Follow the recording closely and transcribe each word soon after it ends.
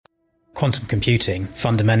quantum computing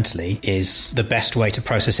fundamentally is the best way to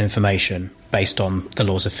process information based on the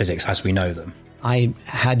laws of physics as we know them. I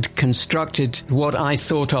had constructed what I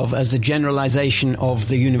thought of as a generalization of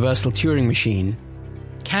the universal Turing machine.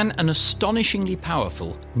 Can an astonishingly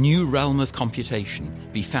powerful new realm of computation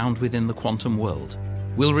be found within the quantum world?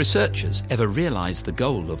 Will researchers ever realize the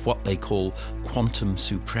goal of what they call quantum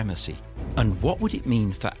supremacy? And what would it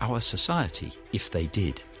mean for our society if they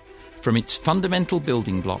did? From its fundamental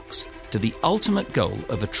building blocks to the ultimate goal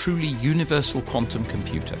of a truly universal quantum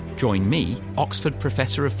computer. Join me, Oxford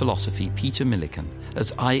Professor of Philosophy Peter Millikan,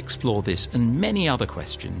 as I explore this and many other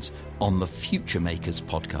questions on the Future Makers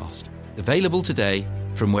podcast. Available today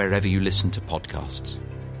from wherever you listen to podcasts.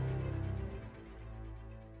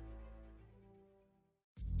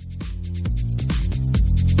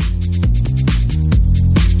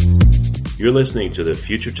 You're listening to the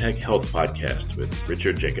Future Tech Health Podcast with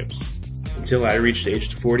Richard Jacobs. Until I reached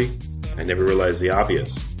age 40, I never realized the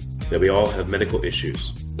obvious, that we all have medical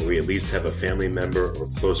issues, or we at least have a family member or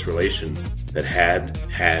close relation that had,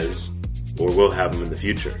 has, or will have them in the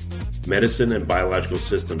future. Medicine and biological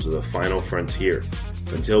systems are the final frontier.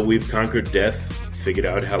 Until we've conquered death, figured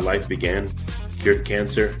out how life began, cured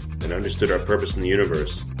cancer, and understood our purpose in the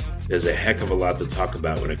universe, there's a heck of a lot to talk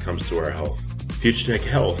about when it comes to our health. Future Tech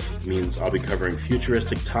Health means I'll be covering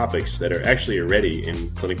futuristic topics that are actually already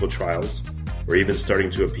in clinical trials, or even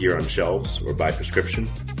starting to appear on shelves or by prescription,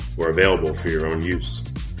 or available for your own use.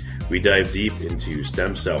 We dive deep into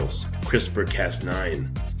stem cells,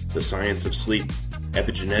 CRISPR-Cas9, the science of sleep,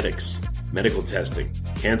 epigenetics, medical testing,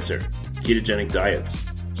 cancer, ketogenic diets,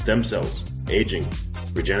 stem cells, aging,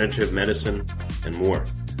 regenerative medicine, and more.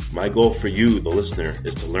 My goal for you, the listener,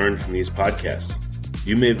 is to learn from these podcasts.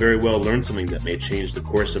 You may very well learn something that may change the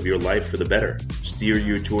course of your life for the better, steer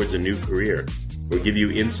you towards a new career, or give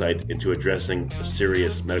you insight into addressing a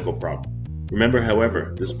serious medical problem. Remember,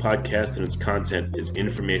 however, this podcast and its content is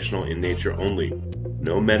informational in nature only.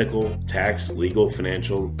 No medical, tax, legal,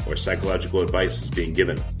 financial, or psychological advice is being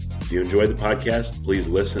given. If you enjoyed the podcast, please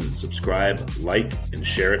listen, subscribe, like, and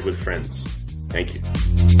share it with friends. Thank you.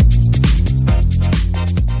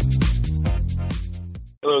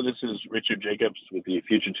 Hello, this is Richard Jacobs with the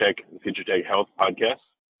Future Tech Health podcast.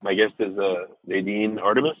 My guest is Nadine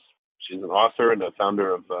Artemis. She's an author and a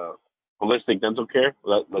founder of Holistic Dental Care.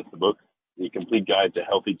 That's the book, The Complete Guide to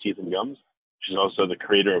Healthy Teeth and Gums. She's also the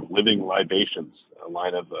creator of Living Libations, a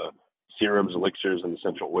line of serums, elixirs, and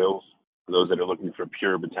essential oils for those that are looking for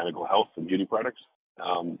pure botanical health and beauty products.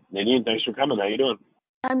 Nadine, thanks for coming. How you doing?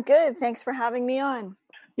 I'm good. Thanks for having me on.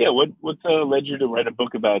 Yeah, what led you to write a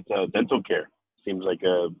book about dental care? Seems like,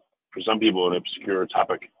 for some people, an obscure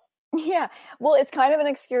topic. Yeah, well, it's kind of an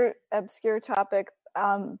obscure topic,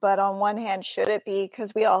 but on one hand, should it be?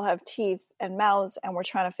 Because we all have teeth and mouths, and we're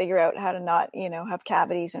trying to figure out how to not, have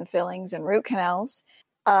cavities and fillings and root canals.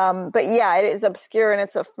 But yeah, it is obscure, and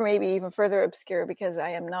it's maybe even further obscure because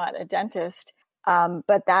I am not a dentist.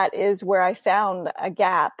 But that is where I found a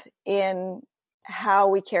gap in how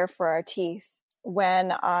we care for our teeth.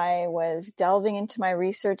 When I was delving into my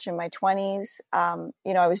research in my 20s, I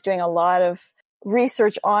was doing a lot of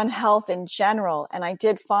research on health in general. And I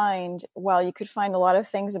did find, while you could find a lot of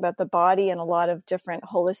things about the body and a lot of different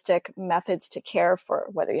holistic methods to care for,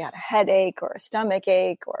 whether you had a headache or a stomach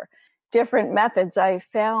ache or different methods, I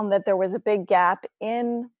found that there was a big gap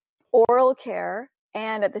in oral care.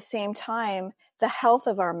 And at the same time, the health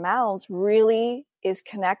of our mouths really is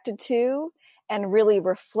connected to and really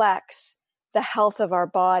reflects the health of our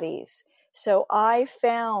bodies. So I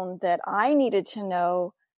found that I needed to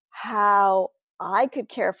know how I could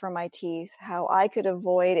care for my teeth, how I could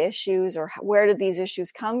avoid issues, or where did these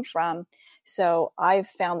issues come from. So I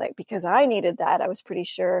found that because I needed that, I was pretty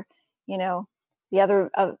sure, the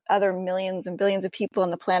other millions and billions of people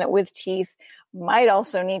on the planet with teeth might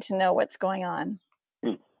also need to know what's going on.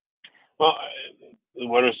 Well,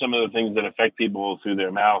 what are some of the things that affect people through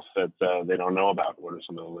their mouth that they don't know about? What are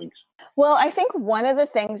some of the links? Well, I think one of the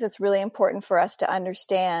things that's really important for us to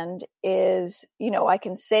understand is, I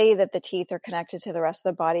can say that the teeth are connected to the rest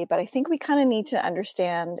of the body, but I think we kind of need to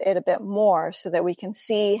understand it a bit more so that we can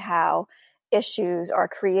see how issues are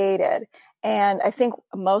created. And I think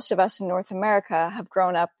most of us in North America have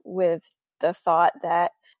grown up with the thought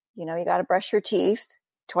that, you got to brush your teeth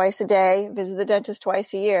twice a day, visit the dentist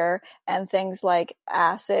twice a year, and things like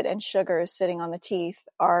acid and sugars sitting on the teeth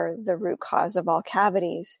are the root cause of all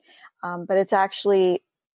cavities. But it's actually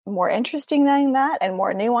more interesting than that and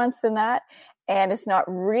more nuanced than that. And it's not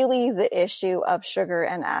really the issue of sugar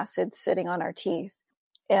and acid sitting on our teeth.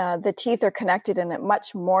 The teeth are connected in a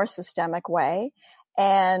much more systemic way.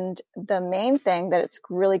 And the main thing that it's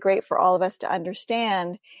really great for all of us to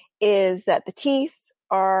understand is that the teeth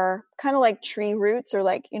are kind of like tree roots, or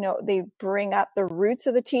like, they bring up the roots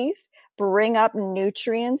of the teeth, bring up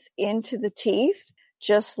nutrients into the teeth,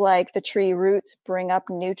 just like the tree roots bring up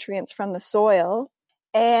nutrients from the soil.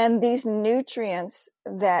 And these nutrients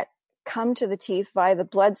that come to the teeth via the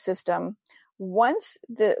blood system, once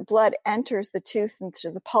the blood enters the tooth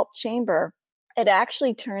into the pulp chamber, it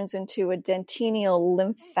actually turns into a dentinal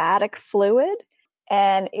lymphatic fluid.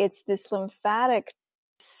 And it's this lymphatic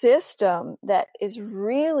system that is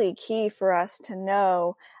really key for us to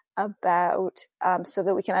know about, so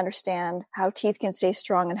that we can understand how teeth can stay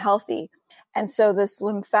strong and healthy. And so this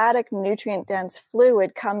lymphatic nutrient dense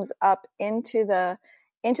fluid comes up into the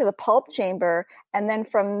pulp chamber, and then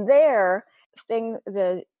from there, part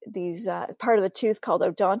of the tooth called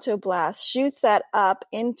odontoblast shoots that up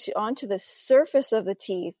onto the surface of the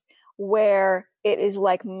teeth, where it is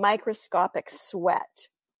like microscopic sweat.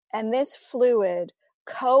 And this fluid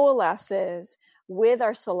coalesces with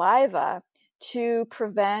our saliva to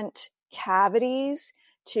prevent cavities,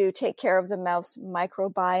 to take care of the mouth's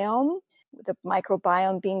microbiome, the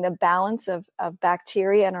microbiome being the balance of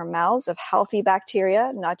bacteria in our mouths, of healthy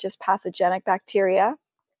bacteria, not just pathogenic bacteria.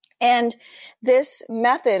 And this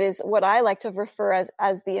method is what I like to refer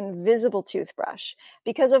as the invisible toothbrush,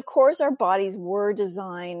 because of course our bodies were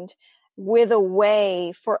designed with a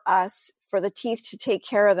way for the teeth to take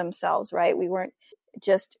care of themselves, right? We weren't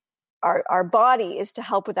just, our body is to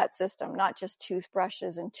help with that system, not just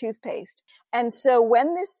toothbrushes and toothpaste. And so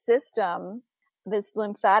when this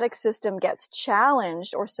lymphatic system gets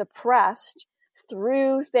challenged or suppressed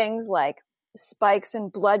through things like spikes in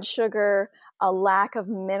blood sugar, a lack of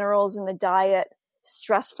minerals in the diet,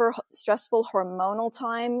 stressful hormonal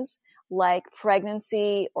times like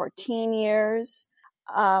pregnancy or teen years,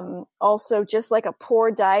 also just like a poor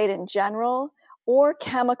diet in general, or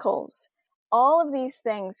chemicals. All of these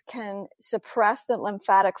things can suppress the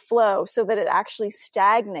lymphatic flow so that it actually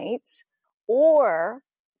stagnates, or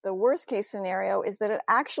the worst case scenario is that it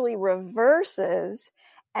actually reverses.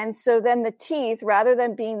 And so then the teeth, rather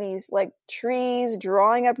than being these like trees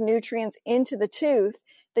drawing up nutrients into the tooth,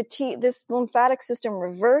 this lymphatic system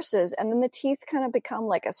reverses, and then the teeth kind of become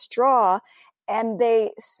like a straw, and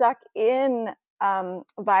they suck in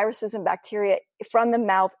viruses and bacteria from the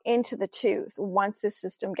mouth into the tooth once this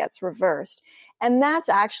system gets reversed. And that's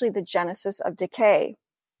actually the genesis of decay.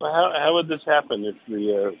 Well, how would this happen if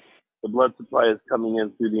the blood supply is coming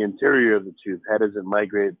in through the interior of the tooth? How does it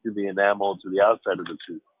migrate through the enamel to the outside of the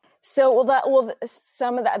tooth? So,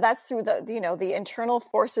 some of that's through the internal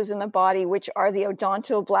forces in the body, which are the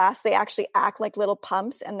odontoblasts. They actually act like little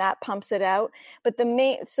pumps, and that pumps it out. But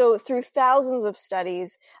so through thousands of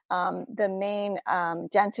studies, the main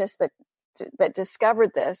dentist that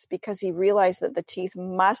discovered this, because he realized that the teeth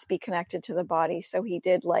must be connected to the body. So he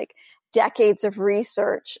did like decades of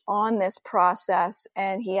research on this process,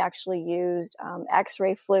 and he actually used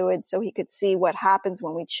X-ray fluid so he could see what happens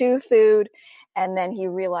when we chew food. And then he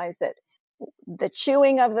realized that the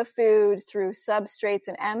chewing of the food through substrates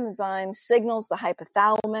and enzymes signals the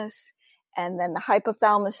hypothalamus, and then the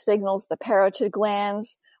hypothalamus signals the parotid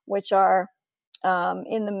glands, which are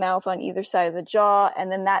in the mouth on either side of the jaw, and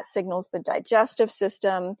then that signals the digestive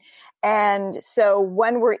system. And so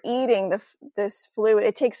when we're eating this fluid,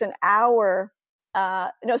 it takes it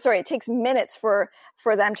takes minutes for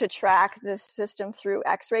them to track this system through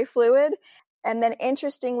X-ray fluid. And then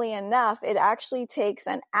interestingly enough, it actually takes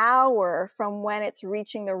an hour from when it's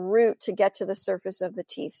reaching the root to get to the surface of the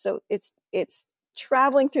teeth. So it's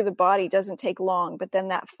traveling through the body doesn't take long, but then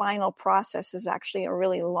that final process is actually a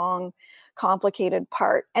really long, complicated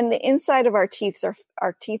part. And the inside of our teeth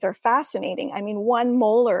are fascinating. I mean, one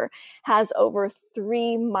molar has over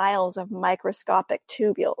 3 miles of microscopic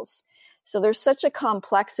tubules. So there's such a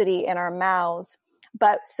complexity in our mouths.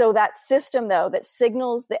 But so that system, though, that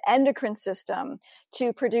signals the endocrine system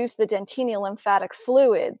to produce the dentinal lymphatic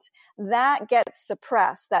fluids, that gets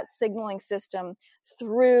suppressed, that signaling system,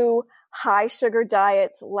 through high sugar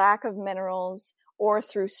diets, lack of minerals, or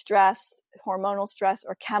through stress, hormonal stress,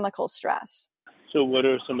 or chemical stress. So what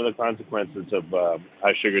are some of the consequences of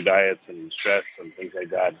high sugar diets and stress and things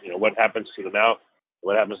like that? What happens to the mouth?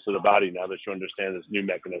 What happens to the body now that you understand this new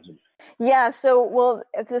mechanism? Yeah, so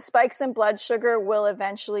the spikes in blood sugar will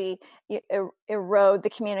eventually erode the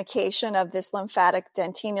communication of this lymphatic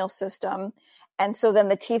dentinal system. And so then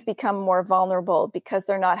the teeth become more vulnerable because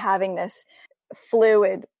they're not having this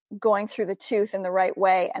fluid going through the tooth in the right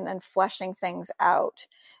way and then flushing things out.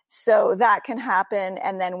 So that can happen.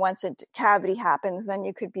 And then once a cavity happens, then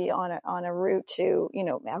you could be on a route to,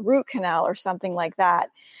 a root canal or something like that,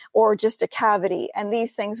 or just a cavity. And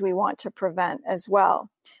these things we want to prevent as well.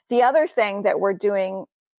 The other thing that we're doing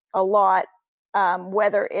a lot,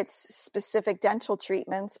 whether it's specific dental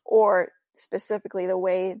treatments or specifically the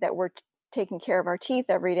way that we're taking care of our teeth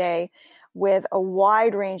every day with a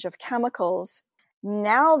wide range of chemicals,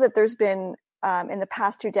 now that there's been in the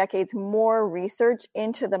past 2 decades, more research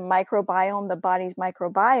into the microbiome, the body's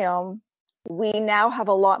microbiome, we now have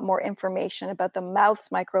a lot more information about the mouth's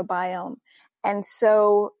microbiome. And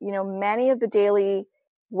so, many of the daily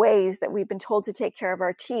ways that we've been told to take care of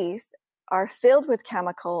our teeth are filled with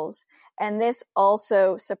chemicals. And this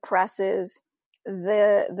also suppresses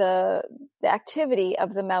the activity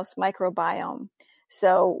of the mouth's microbiome.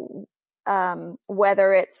 So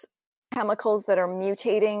whether it's chemicals that are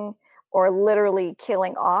mutating or literally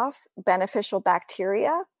killing off beneficial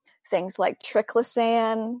bacteria, things like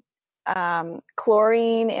triclosan,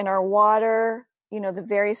 chlorine in our water, the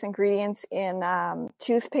various ingredients in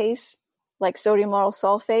toothpaste, like sodium lauryl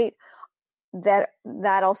sulfate,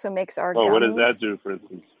 that also makes our gums. What does that do, for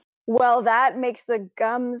instance? Well, that makes the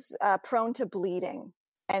gums prone to bleeding.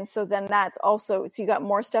 And so then that's also, so you got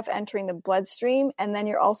more stuff entering the bloodstream, and then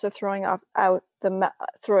you're also throwing off the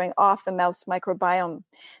mouth's microbiome.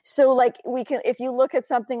 So if you look at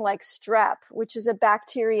something like strep, which is a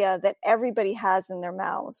bacteria that everybody has in their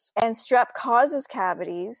mouths, and strep causes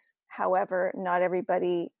cavities. However, not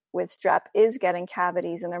everybody with strep is getting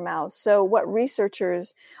cavities in their mouths. So what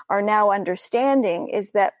researchers are now understanding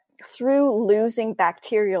is that through losing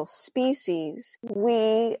bacterial species,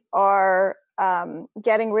 we are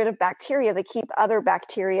getting rid of bacteria that keep other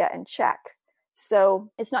bacteria in check.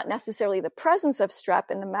 So it's not necessarily the presence of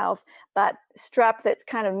strep in the mouth, but strep that's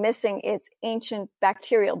kind of missing its ancient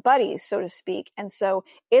bacterial buddies, so to speak. And so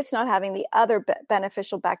it's not having the other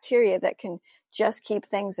beneficial bacteria that can just keep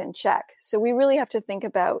things in check. So we really have to think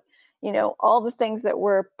about, all the things that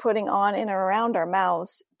we're putting on in and around our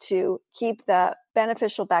mouths to keep the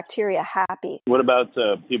beneficial bacteria happy. What about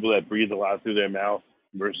people that breathe a lot through their mouth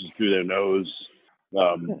versus through their nose?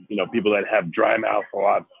 People that have dry mouth a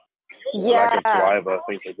lot, lack of saliva,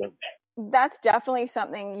 things like that. That's definitely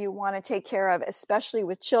something you want to take care of, especially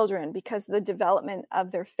with children, because the development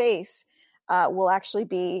of their face will actually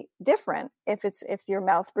be different if you're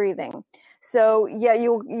mouth breathing. So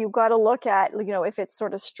you got to look at, if it's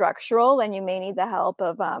sort of structural, then you may need the help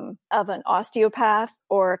of an osteopath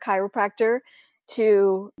or a chiropractor.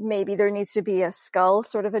 To maybe there needs to be a skull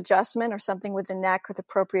sort of adjustment or something with the neck with the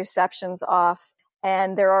proprioceptions off.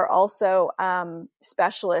 And there are also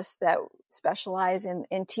specialists that specialize in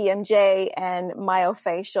TMJ and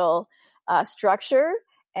myofascial structure.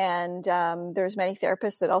 And there's many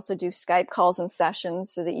therapists that also do Skype calls and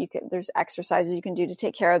sessions so that there's exercises you can do to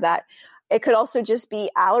take care of that. It could also just be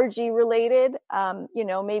allergy related.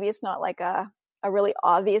 Maybe it's not like a really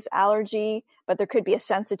obvious allergy, but there could be a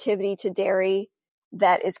sensitivity to dairy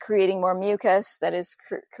that is creating more mucus, that is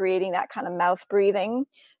creating that kind of mouth breathing.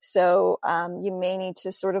 So you may need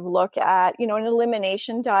to sort of look at, an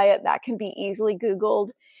elimination diet that can be easily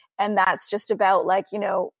Googled. And that's just about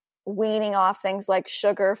weaning off things like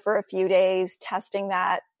sugar for a few days, testing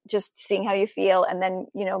that, just seeing how you feel, and then,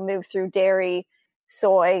 move through dairy,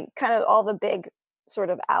 soy, kind of all the big sort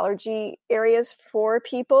of allergy areas for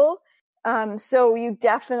people. So you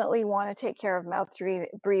definitely want to take care of mouth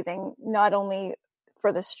breathing, not only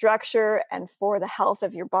for the structure and for the health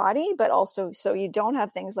of your body, but also so you don't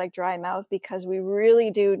have things like dry mouth, because we really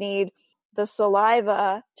do need the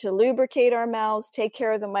saliva to lubricate our mouths, take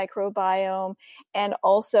care of the microbiome, and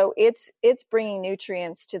also it's bringing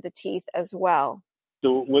nutrients to the teeth as well.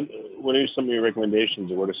 So what are some of your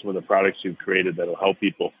recommendations, or what are some of the products you've created that will help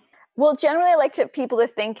people? Well, generally I like people to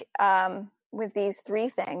think with these 3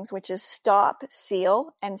 things, which is stop,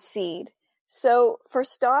 seal, and seed. So for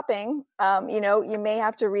stopping, you may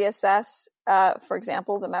have to reassess, for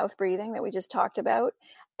example, the mouth breathing that we just talked about.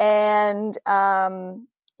 And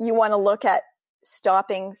you want to look at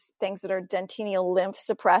stopping things that are dentinal lymph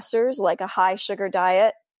suppressors, like a high sugar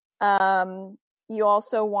diet. You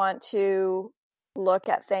also want to look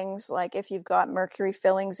at things like if you've got mercury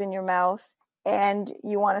fillings in your mouth, and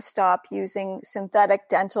you want to stop using synthetic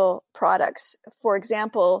dental products. For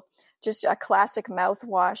example, just a classic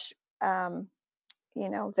mouthwash,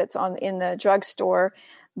 that's in the drugstore.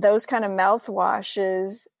 Those kind of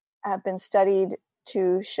mouthwashes have been studied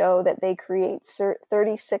to show that they create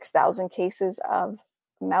 36,000 cases of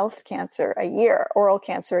mouth cancer a year, oral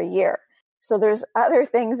cancer a year. So there's other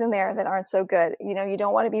things in there that aren't so good. You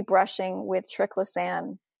don't want to be brushing with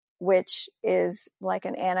triclosan which is like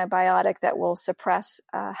an antibiotic that will suppress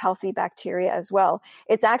healthy bacteria as well.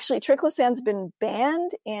 It's actually, triclosan's been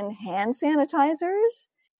banned in hand sanitizers,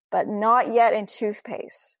 but not yet in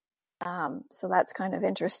toothpaste. So that's kind of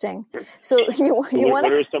interesting. So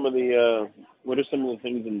what are some of the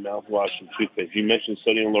things in mouthwash and toothpaste? You mentioned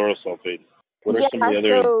sodium lauryl sulfate. What are some of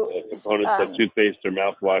the other components of toothpaste or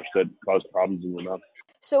mouthwash that cause problems in your mouth?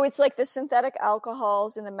 So it's like the synthetic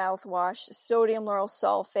alcohols in the mouthwash, sodium lauryl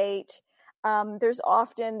sulfate. There's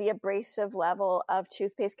often the abrasive level of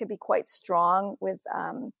toothpaste can be quite strong with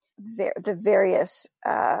the various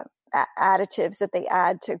additives that they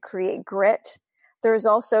add to create grit. There's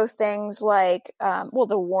also things like,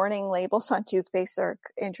 the warning labels on toothpaste are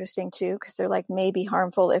interesting too, because they're like maybe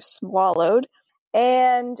harmful if swallowed.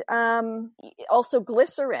 And also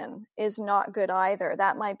glycerin is not good either.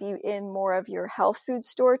 That might be in more of your health food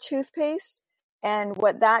store toothpaste. And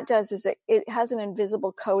what that does is it has an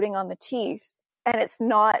invisible coating on the teeth, and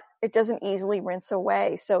it doesn't easily rinse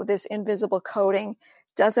away. So this invisible coating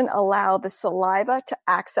doesn't allow the saliva to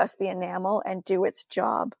access the enamel and do its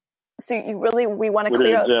job. So we want to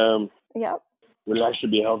clear out. Yeah. Would it actually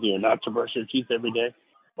be healthier not to brush your teeth every day?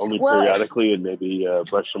 Only periodically, and maybe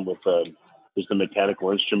brush them with just a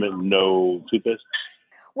mechanical instrument, no toothpaste?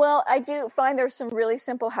 Well, I do find there's some really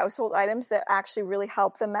simple household items that actually really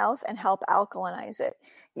help the mouth and help alkalinize it.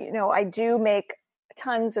 I do make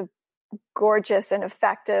tons of gorgeous and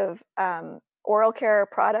effective oral care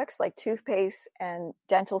products like toothpaste and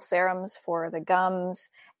dental serums for the gums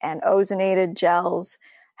and ozonated gels.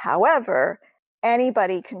 However,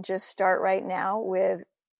 anybody can just start right now with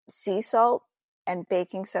sea salt and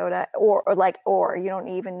baking soda, or you don't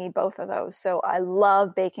even need both of those. So I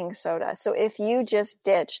love baking soda. So if you just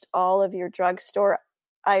ditched all of your drugstore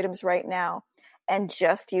items right now and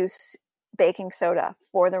just use baking soda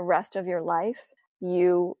for the rest of your life,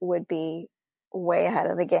 you would be way ahead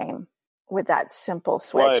of the game with that simple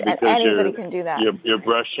switch. Why? And anybody can do that. You're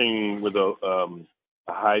brushing with a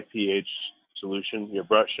high pH solution. You're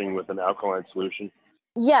brushing with an alkaline solution.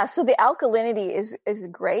 Yeah, so the alkalinity is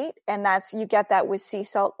great, and you get that with sea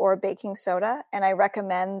salt or baking soda. And I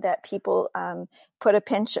recommend that people put a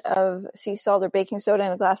pinch of sea salt or baking soda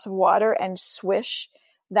in a glass of water and swish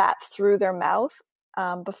that through their mouth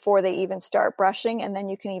before they even start brushing. And then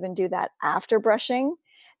you can even do that after brushing.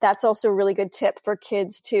 That's also a really good tip for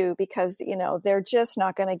kids too, because they're just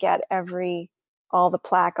not going to get all the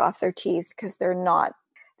plaque off their teeth because they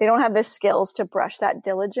don't have the skills to brush that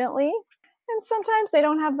diligently. And sometimes they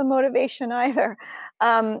don't have the motivation either.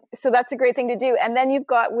 So that's a great thing to do. And then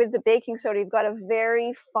with the baking soda, you've got a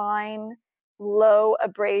very fine, low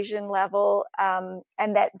abrasion level. And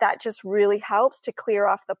that just really helps to clear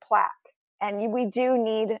off the plaque. And we do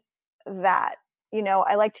need that.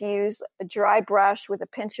 I like to use a dry brush with a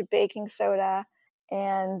pinch of baking soda.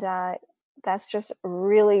 And that's just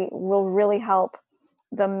will really help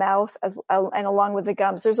the mouth and along with the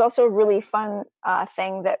gums. There's also a really fun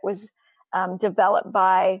thing that was developed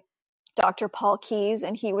by Dr. Paul Keyes,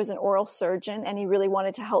 and he was an oral surgeon, and he really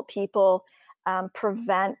wanted to help people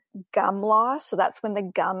prevent gum loss. So that's when the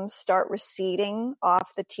gums start receding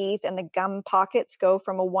off the teeth and the gum pockets go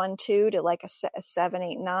from a 1-2 to like a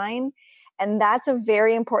 7-8-9. And that's a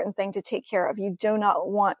very important thing to take care of. You do not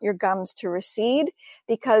want your gums to recede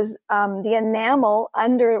because the enamel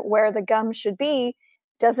under where the gum should be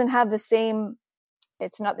doesn't have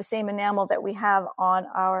it's not the same enamel that we have on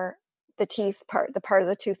the teeth part, the part of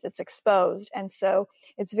the tooth that's exposed. And so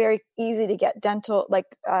it's very easy to get dental,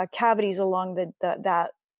 cavities along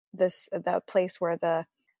the place where the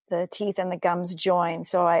teeth and the gums join.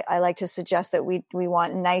 So I like to suggest that we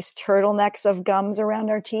want nice turtlenecks of gums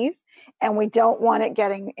around our teeth, and we don't want it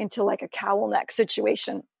getting into like a cowl neck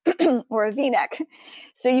situation or a V-neck.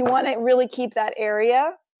 So you want to really keep that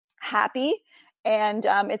area happy. And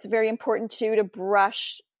it's very important too to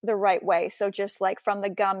brush the right way. So just like from the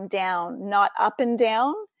gum down, not up and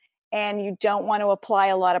down. And you don't want to apply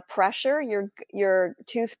a lot of pressure. Your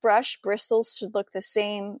toothbrush bristles should look the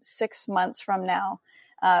same 6 months from now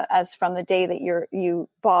as from the day that you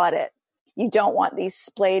bought it. You don't want these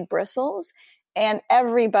splayed bristles. And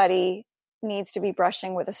everybody needs to be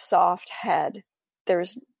brushing with a soft head.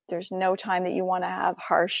 There's no time that you want to have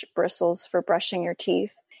harsh bristles for brushing your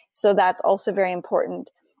teeth. So that's also very important.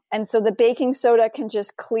 And so the baking soda can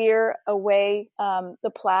just clear away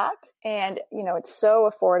the plaque. And, it's so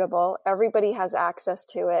affordable. Everybody has access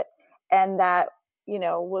to it. And that,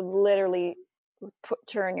 will literally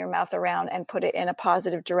turn your mouth around and put it in a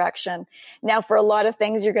positive direction. Now, for a lot of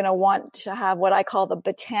things, you're going to want to have what I call the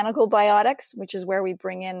botanical biotics, which is where we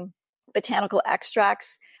bring in botanical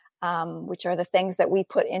extracts which are the things that we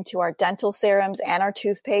put into our dental serums and our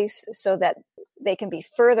toothpaste so that they can be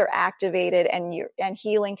further activated and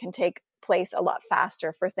healing can take place a lot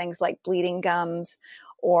faster for things like bleeding gums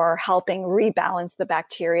or helping rebalance the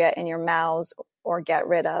bacteria in your mouths or get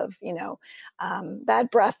rid of, bad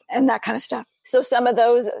breath and that kind of stuff. So some of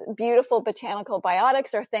those beautiful botanical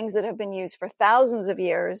biotics are things that have been used for thousands of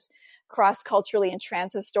years, cross-culturally and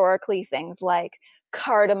transhistorically, things like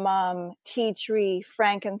cardamom, tea tree,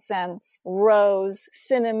 frankincense, rose,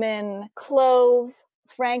 cinnamon, clove,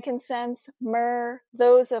 frankincense, myrrh.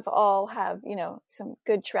 Those have all have, some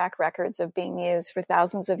good track records of being used for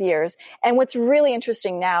thousands of years. And what's really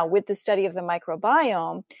interesting now with the study of the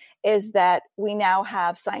microbiome is that we now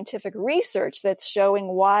have scientific research that's showing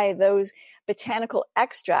why those botanical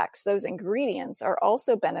extracts, those ingredients, are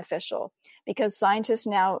also beneficial, because scientists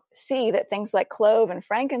now see that things like clove and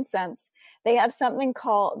frankincense, they have something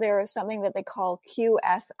that they call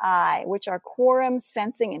QSI, which are quorum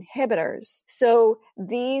sensing inhibitors. So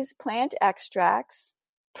these plant extracts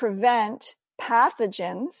prevent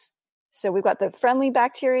pathogens. So we've got the friendly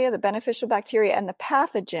bacteria, the beneficial bacteria, and the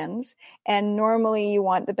pathogens. And normally you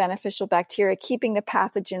want the beneficial bacteria keeping the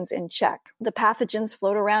pathogens in check. The pathogens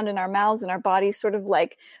float around in our mouths and our bodies sort of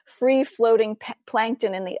like free-floating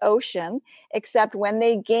plankton in the ocean, except when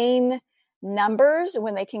they gain numbers,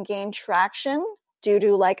 when they can gain traction due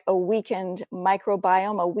to like a weakened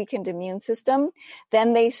microbiome, a weakened immune system,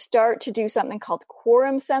 then they start to do something called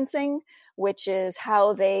quorum sensing, which is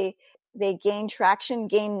how they gain traction,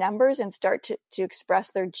 gain numbers, and start to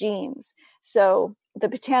express their genes. So the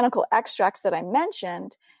botanical extracts that I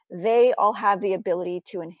mentioned, they all have the ability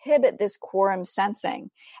to inhibit this quorum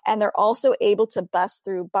sensing. And they're also able to bust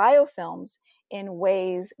through biofilms in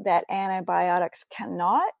ways that antibiotics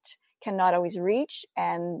cannot always reach.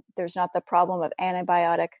 And there's not the problem of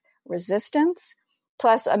antibiotic resistance.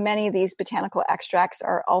 Plus, many of these botanical extracts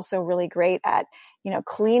are also really great at,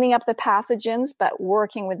 cleaning up the pathogens, but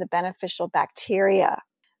working with the beneficial bacteria,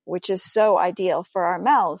 which is so ideal for our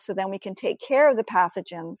mouths. So then we can take care of the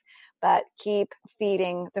pathogens, but keep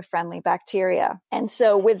feeding the friendly bacteria. And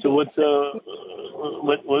so what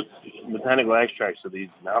botanical extracts are these?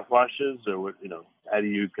 Mouthwashes, or what? How do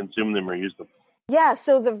you consume them or use them? Yeah,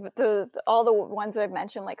 so the all the ones that I've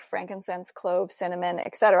mentioned, like frankincense, clove, cinnamon,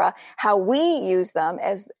 etc., how we use them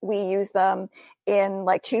in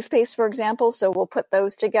like toothpaste, for example. So we'll put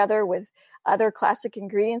those together with other classic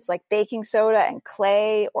ingredients like baking soda and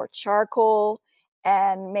clay or charcoal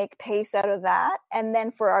and make paste out of that. And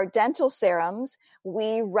then for our dental serums,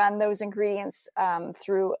 we run those ingredients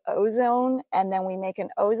through ozone, and then we make an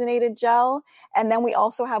ozonated gel. And then we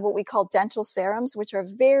also have what we call dental serums, which are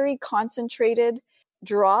very concentrated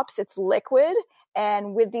drops. It's liquid.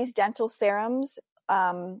 And with these dental serums,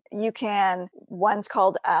 one's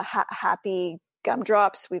called Happy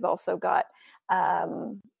Gumdrops. We've also got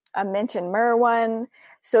a mint and myrrh one.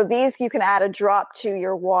 So these, you can add a drop to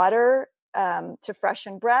your water to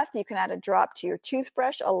freshen breath. You can add a drop to your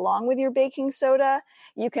toothbrush along with your baking soda.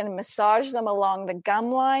 You can massage them along the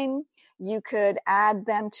gum line. You could add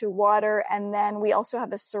them to water. And then we also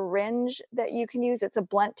have a syringe that you can use. It's a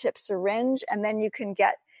blunt tip syringe. And then you can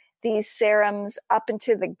get these serums up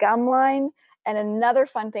into the gum line. And another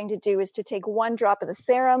fun thing to do is to take one drop of the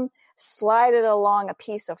serum, slide it along a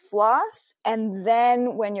piece of floss. And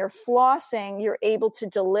then when you're flossing, you're able to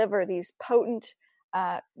deliver these potent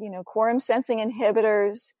quorum sensing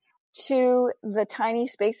inhibitors to the tiny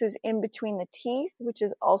spaces in between the teeth, which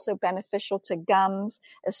is also beneficial to gums,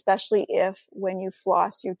 especially if when you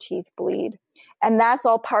floss, your teeth bleed. And that's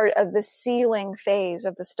all part of the sealing phase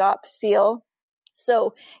of the stop seal.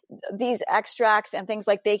 So these extracts and things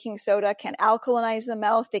like baking soda can alkalinize the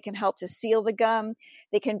mouth. They can help to seal the gum.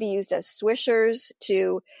 They can be used as swishers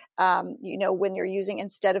to, when you're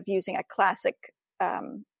instead of using a classic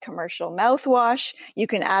commercial mouthwash, you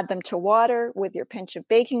can add them to water with your pinch of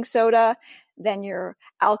baking soda. Then you're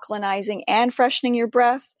alkalinizing and freshening your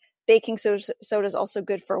breath. Baking soda is also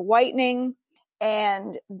good for whitening.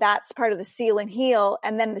 And that's part of the seal and heal.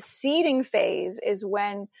 And then the seeding phase is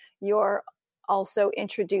when you're also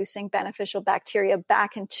introducing beneficial bacteria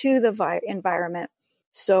back into the environment.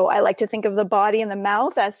 So I like to think of the body and the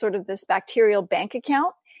mouth as sort of this bacterial bank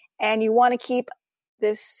account. And you want to keep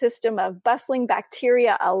this system of bustling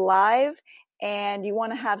bacteria alive, and you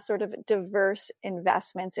want to have sort of diverse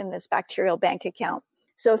investments in this bacterial bank account.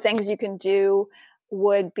 So things you can do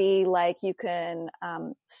would be like you can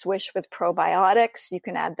swish with probiotics. You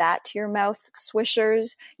can add that to your mouth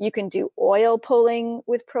swishers. You can do oil pulling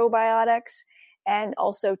with probiotics, and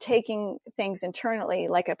also taking things internally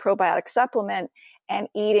like a probiotic supplement and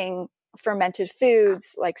eating fermented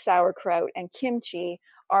foods like sauerkraut and kimchi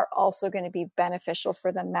are also going to be beneficial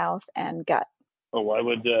for the mouth and gut. Oh, why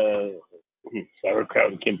would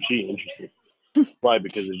sauerkraut and kimchi? Interesting. Why?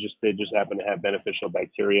 Because they just happen to have beneficial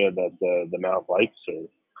bacteria that the mouth likes,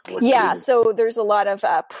 or yeah. So there's a lot of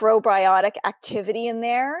probiotic activity in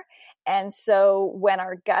there, and so when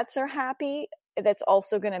our guts are happy, that's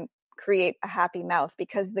also going to create a happy mouth,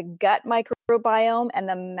 because the gut microbiome and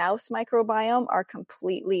the mouth microbiome are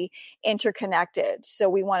completely interconnected. So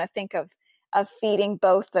we want to think of feeding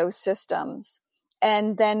both those systems.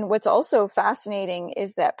 And then what's also fascinating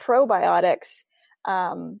is that probiotics,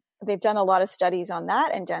 they've done a lot of studies on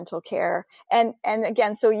that in dental care. And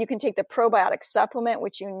again, so you can take the probiotic supplement,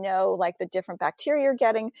 which like the different bacteria you're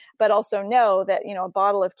getting, but also know that, a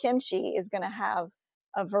bottle of kimchi is going to have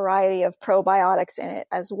a variety of probiotics in it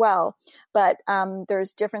as well. But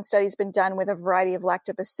there's different studies been done with a variety of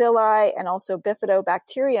lactobacilli and also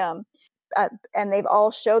bifidobacterium. And they've all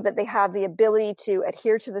showed that they have the ability to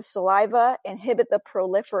adhere to the saliva, inhibit the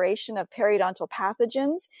proliferation of periodontal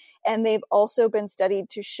pathogens. And they've also been studied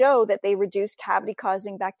to show that they reduce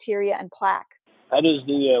cavity-causing bacteria and plaque. How does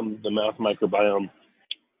the mouth microbiome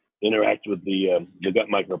interact with the gut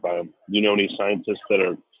microbiome? Do you know any scientists that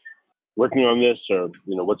are working on this, or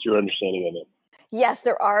what's your understanding of it? Yes,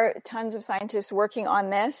 there are tons of scientists working on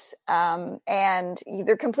this, and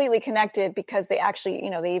they're completely connected because they actually,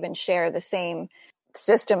 they even share the same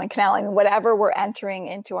system and canal. And whatever we're entering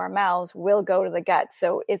into our mouths will go to the gut.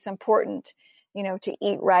 So it's important, to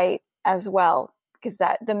eat right as well, because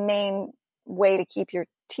that the main way to keep your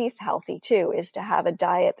teeth healthy too is to have a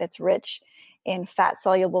diet that's rich in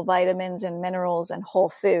fat-soluble vitamins and minerals and whole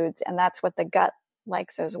foods, and that's what the gut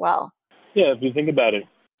likes as well. Yeah, if you think about it,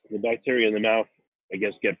 the bacteria in the mouth, I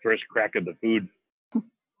guess, get first crack at the food.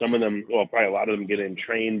 Some of them, probably a lot of them, get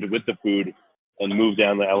entrained with the food and move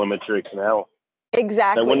down the alimentary canal.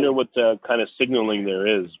 Exactly. I wonder what kind of signaling there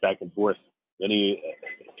is back and forth. Any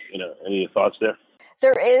thoughts there?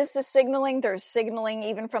 There is a signaling. There's signaling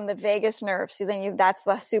even from the vagus nerve. So then that's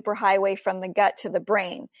the superhighway from the gut to the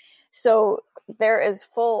brain. So there is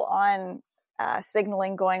full on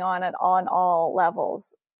signaling going on all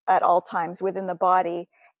levels at all times within the body.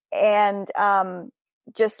 And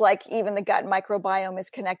just like even the gut microbiome is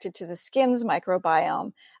connected to the skin's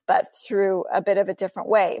microbiome, but through a bit of a different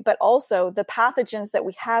way. But also the pathogens that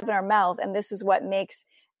we have in our mouth, and this is what makes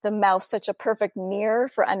the mouth such a perfect mirror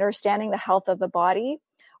for understanding the health of the body,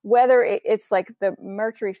 whether it's like the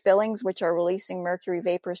mercury fillings, which are releasing mercury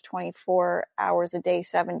vapors 24 hours a day,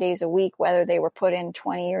 7 days a week, whether they were put in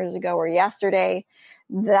 20 years ago or yesterday,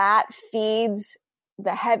 that feeds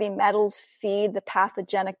the heavy metals, feed the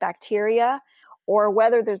pathogenic bacteria, or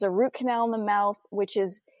whether there's a root canal in the mouth, which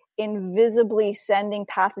is invisibly sending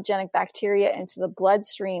pathogenic bacteria into the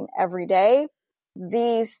bloodstream every day.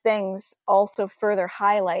 These things also further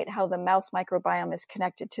highlight how the mouth microbiome is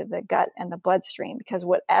connected to the gut and the bloodstream, because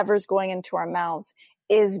whatever's going into our mouths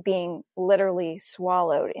is being literally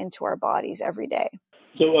swallowed into our bodies every day.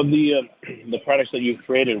 So of the products that you've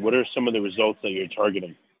created, what are some of the results that you're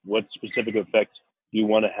targeting? What specific effects do you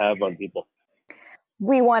want to have on people?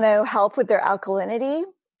 We want to help with their alkalinity.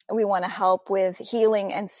 We want to help with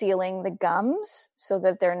healing and sealing the gums so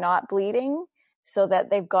that they're not bleeding, so that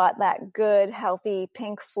they've got that good, healthy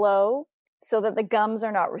pink flow, so that the gums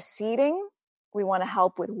are not receding. We want to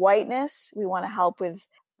help with whiteness. We want to help with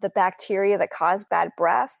the bacteria that cause bad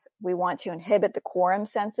breath. We want to inhibit the quorum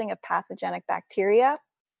sensing of pathogenic bacteria.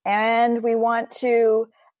 And we want to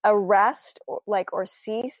arrest or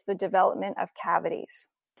cease the development of cavities.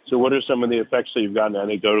 So what are some of the effects that you've gotten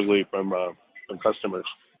anecdotally from customers?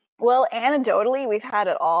 Well, anecdotally, we've had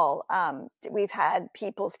it all. We've had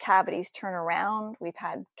people's cavities turn around. We've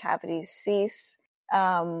had cavities cease.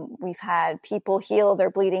 We've had people heal their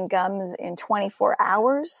bleeding gums in 24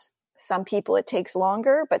 hours. Some people it takes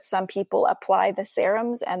longer, but some people apply the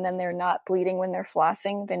serums and then they're not bleeding when they're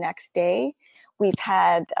flossing the next day. We've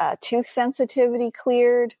had tooth sensitivity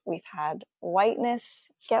cleared. We've had whiteness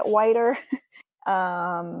get whiter.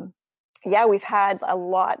 We've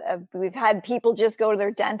had people just go to their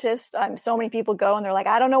dentist. So many people go and they're like,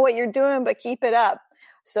 I don't know what you're doing, but keep it up.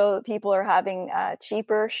 So people are having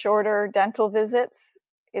cheaper, shorter dental visits.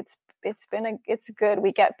 It's good.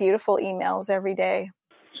 We get beautiful emails every day.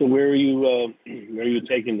 So where are you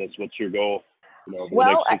taking this? What's your goal? The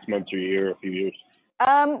next 6 months or a year, or a few years?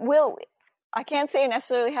 I can't say I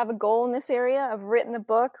necessarily have a goal in this area. I've written the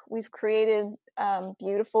book. We've created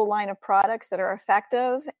beautiful line of products that are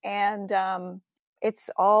effective, and it's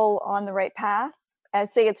all on the right path.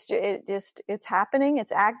 I'd say it's happening.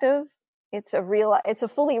 It's active. It's a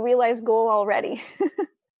fully realized goal already.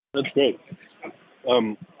 That's great.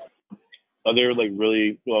 Are there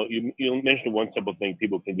you mentioned one simple thing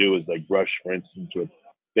people can do is like brush, for instance, with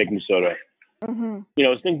baking soda. Mm-hmm. I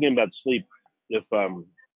was thinking about sleep. If,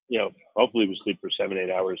 hopefully we sleep for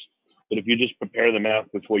 7-8 hours, but if you just prepare the mouth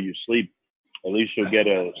before you sleep, at least you'll get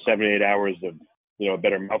 7-8 hours of, a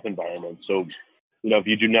better mouth environment. So, if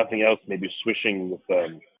you do nothing else, maybe swishing with,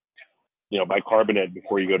 bicarbonate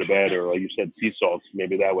before you go to bed, or like you said, sea salts,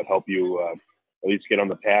 maybe that would help you at least get on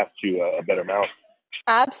the path to a better mouth.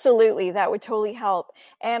 Absolutely. That would totally help.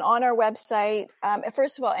 And on our website,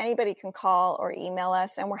 first of all, anybody can call or email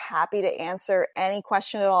us, and we're happy to answer any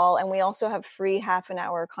question at all. And we also have free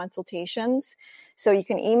half-an-hour consultations. So you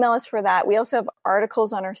can email us for that. We also have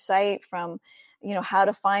articles on our site from, how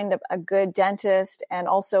to find a good dentist. And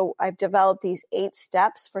also I've developed these 8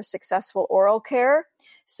 steps for successful oral care.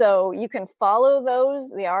 So you can follow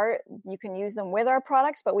those. You can use them with our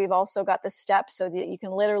products, but we've also got the steps so that you can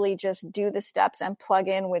literally just do the steps and plug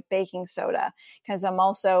in with baking soda. Because I'm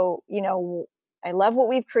also, I love what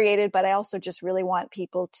we've created, but I also just really want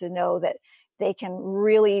people to know that they can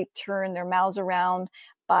really turn their mouths around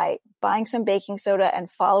by buying some baking soda and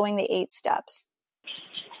following the 8 steps.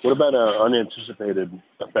 What about unanticipated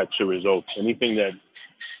effects or results? Anything that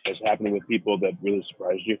is happening with people that really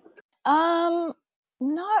surprised you?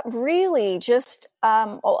 Not really. Just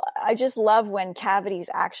I just love when cavities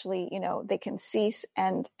actually, they can cease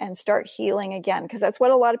and start healing again, because that's what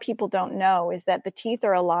a lot of people don't know, is that the teeth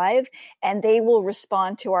are alive and they will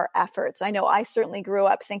respond to our efforts. I know I certainly grew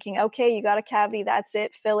up thinking, okay, you got a cavity, that's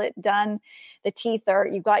it, fill it, done. The teeth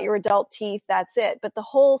you've got your adult teeth, that's it. But the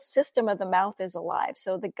whole system of the mouth is alive.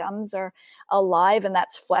 So the gums are alive, and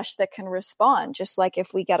that's flesh that can respond. Just like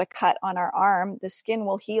if we get a cut on our arm, the skin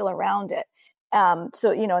will heal around it. And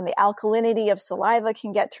the alkalinity of saliva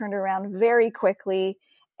can get turned around very quickly,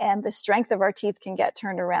 and the strength of our teeth can get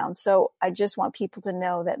turned around. So I just want people to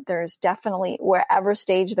know that there's definitely, wherever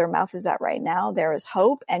stage their mouth is at right now, there is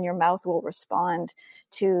hope, and your mouth will respond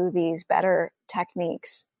to these better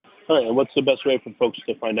techniques. All right. And what's the best way for folks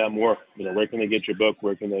to find out more? Where can they get your book?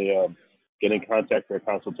 Where can they get in contact for a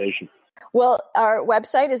consultation? Well, our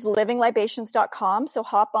website is livinglibations.com. So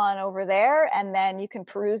hop on over there, and then you can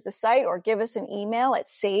peruse the site or give us an email at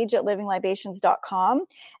sage@livinglibations.com.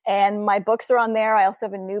 And my books are on there. I also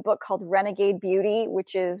have a new book called Renegade Beauty,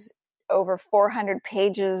 which is over 400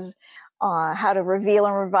 pages on how to reveal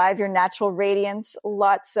and revive your natural radiance.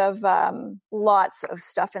 Lots of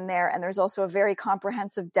stuff in there. And there's also a very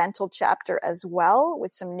comprehensive dental chapter as well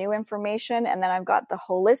with some new information. And then I've got the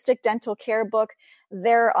holistic dental care book.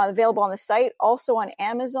 They're available on the site, also on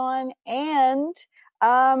Amazon. And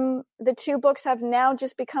the 2 books have now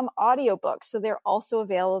just become audiobooks. So they're also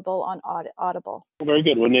available on Audible. Very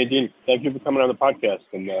good. Well, Nadine, thank you for coming on the podcast.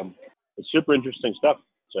 And it's super interesting stuff.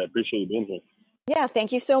 So I appreciate you being here. Yeah,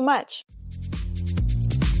 thank you so much.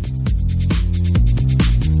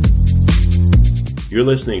 You're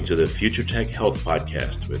listening to the Future Tech Health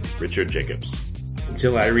Podcast with Richard Jacobs.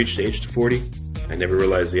 Until I reached age 40, I never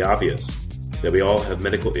realized the obvious, that we all have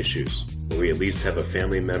medical issues, or we at least have a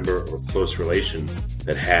family member or close relation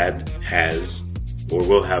that has, or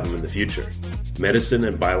will have them in the future. Medicine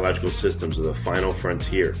and biological systems are the final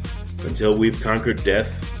frontier. Until we've conquered death,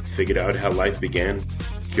 figured out how life began,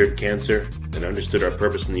 cured cancer, and understood our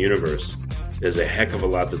purpose in the universe, there's a heck of a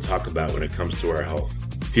lot to talk about when it comes to our health.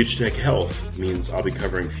 Future Tech Health means I'll be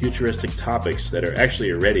covering futuristic topics that are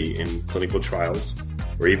actually already in clinical trials,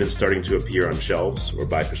 or even starting to appear on shelves or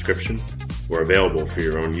by prescription, or available for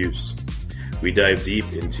your own use. We dive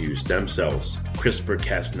deep into stem cells,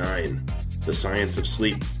 CRISPR-Cas9, the science of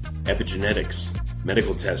sleep, epigenetics,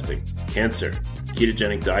 medical testing, cancer,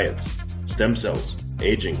 ketogenic diets, stem cells,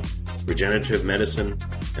 aging, regenerative medicine,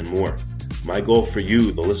 and more. My goal for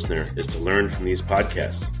you, the listener, is to learn from these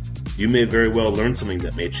podcasts. You may very well learn something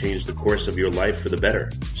that may change the course of your life for the better,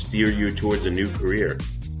 steer you towards a new career,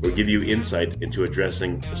 or give you insight into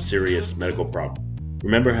addressing a serious medical problem.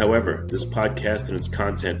 Remember, however, this podcast and its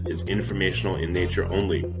content is informational in nature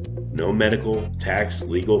only. No medical, tax,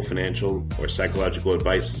 legal, financial, or psychological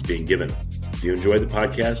advice is being given. If you enjoyed the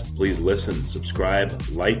podcast, please listen, subscribe,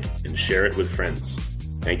 like, and share it with friends.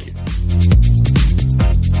 Thank you.